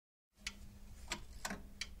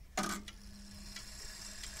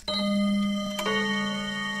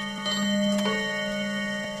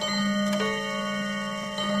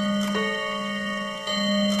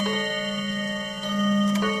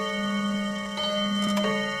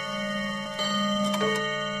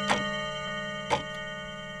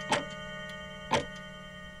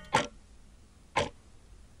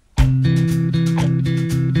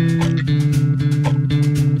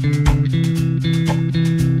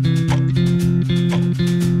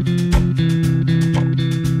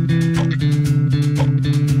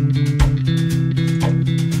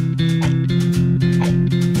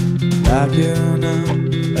Backing up,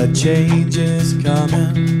 a change is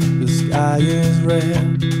coming. The sky is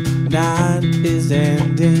red, night is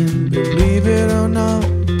ending. Believe it or not,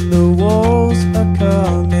 the walls are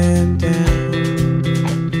coming down.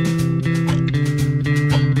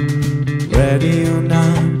 Ready or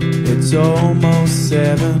not, it's almost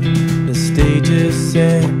 7. The stage is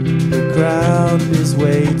set, the crowd is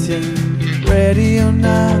waiting. Ready or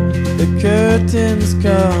not, the curtain's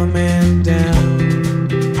coming down.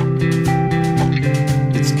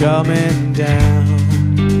 Coming down.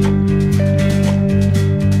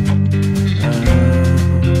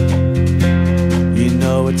 You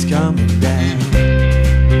know it's coming down.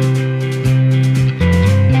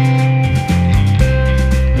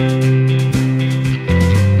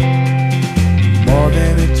 More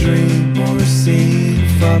than a dream or a scene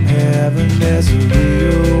from heaven, there's a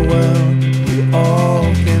real world we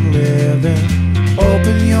all can live in.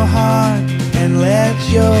 Open your heart and let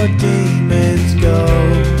your demons go.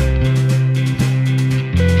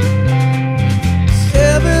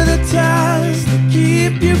 Sever the ties that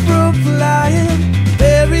keep you from flying.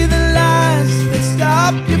 Bury the lies that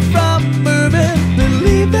stop you from moving.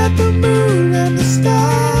 Believe that the moon and the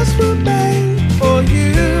stars were made for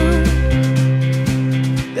you.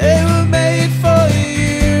 They were made for you.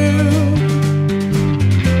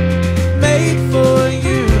 Made for you.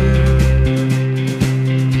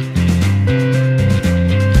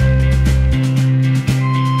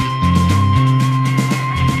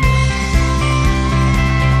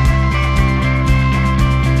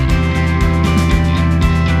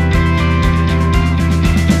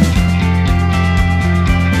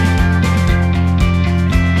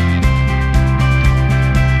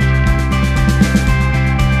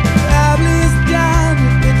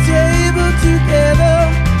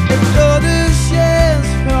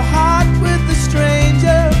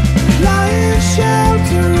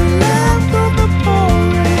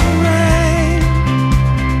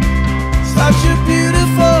 Such a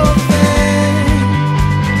beautiful thing,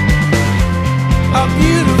 a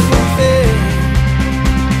beautiful